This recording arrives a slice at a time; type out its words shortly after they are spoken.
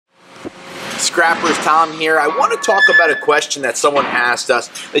Scrappers, Tom here. I want to talk about a question that someone asked us.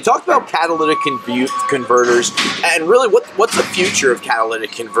 They talked about catalytic converters and really what's the future of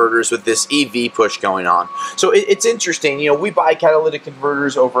catalytic converters with this EV push going on. So it's interesting. You know, we buy catalytic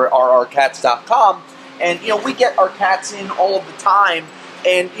converters over at rrcats.com, and you know, we get our cats in all of the time,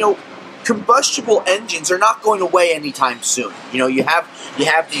 and you know, combustible engines are not going away anytime soon. You know, you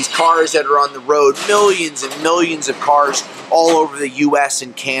have these cars that are on the road, millions and millions of cars all over the US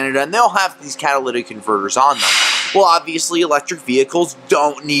and Canada, and they'll have these catalytic converters on them. Well, obviously, electric vehicles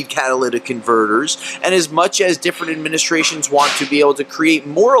don't need catalytic converters, and as much as different administrations want to be able to create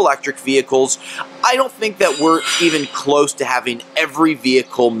more electric vehicles, I don't think that we're even close to having every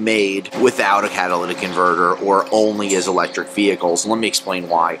vehicle made without a catalytic converter or only as electric vehicles. Let me explain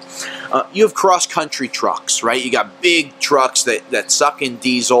why. You have cross-country trucks, right? You got big trucks that suck in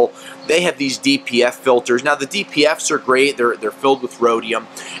diesel. They have these DPF filters. Now, the DPFs are great. They're filled with rhodium.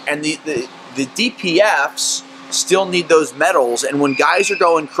 And the DPFs still need those metals, and when guys are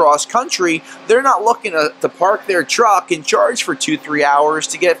going cross-country, they're not looking to park their truck and charge for 2-3 hours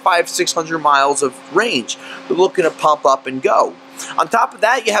to get 500-600 miles of range. They're looking to pump up and go. On top of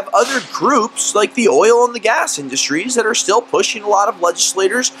that, you have other groups like the oil and the gas industries that are still pushing a lot of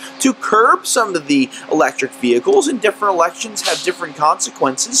legislators to curb some of the electric vehicles, and different elections have different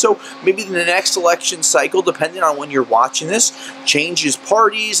consequences. So maybe in the next election cycle, depending on when you're watching this, changes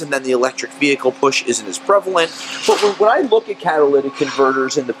parties, and then the electric vehicle push isn't as prevalent. But when I look at catalytic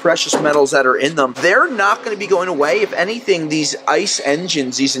converters and the precious metals that are in them, they're not going to be going away. If anything, these ICE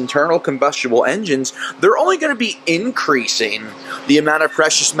engines, these internal combustible engines, they're only going to be increasing the amount of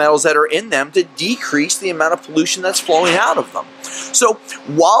precious metals that are in them to decrease the amount of pollution that's flowing out of them. So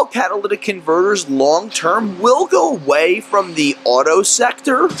while catalytic converters long-term will go away from the auto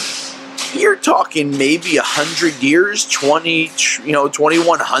sector, you're talking maybe 100 years,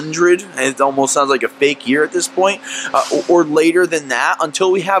 2100. It almost sounds like a fake year at this point, or later than that, until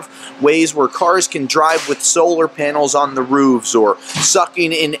we have ways where cars can drive with solar panels on the roofs or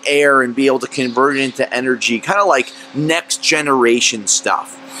sucking in air and be able to convert it into energy, kind of like next generation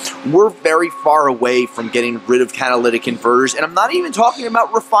stuff. We're very far away from getting rid of catalytic converters, and I'm not even talking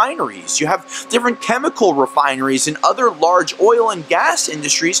about refineries. You have different chemical refineries and other large oil and gas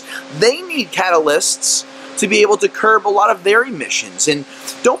industries. They need catalysts to be able to curb a lot of their emissions. And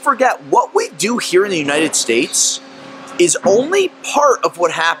don't forget, what we do here in the United States is only part of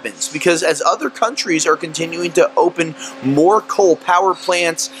what happens, because as other countries are continuing to open more coal power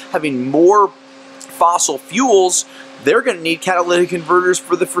plants, having more fossil fuels, they're going to need catalytic converters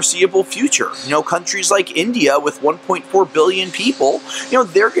for the foreseeable future. You know, countries like India with 1.4 billion people, you know,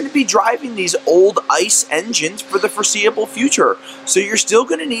 they're going to be driving these old ICE engines for the foreseeable future. So you're still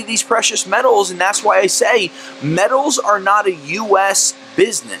going to need these precious metals, and that's why I say metals are not a U.S.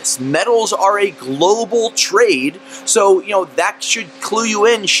 business. Metals are a global trade. So, you know, that should clue you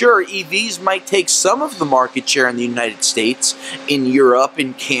in. Sure, EVs might take some of the market share in the United States, in Europe,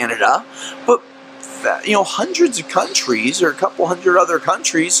 in Canada, but you know, hundreds of countries or a couple hundred other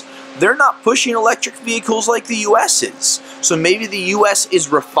countries, they're not pushing electric vehicles like the U.S. is. So maybe the U.S.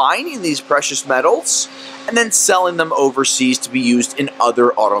 is refining these precious metals and then selling them overseas to be used in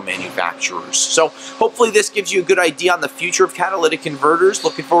other auto manufacturers. So hopefully this gives you a good idea on the future of catalytic converters.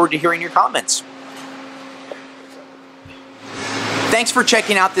 Looking forward to hearing your comments. Thanks for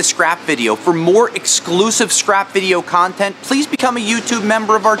checking out this scrap video. For more exclusive scrap video content, please become a YouTube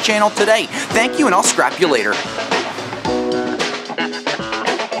member of our channel today. Thank you, and I'll scrap you later.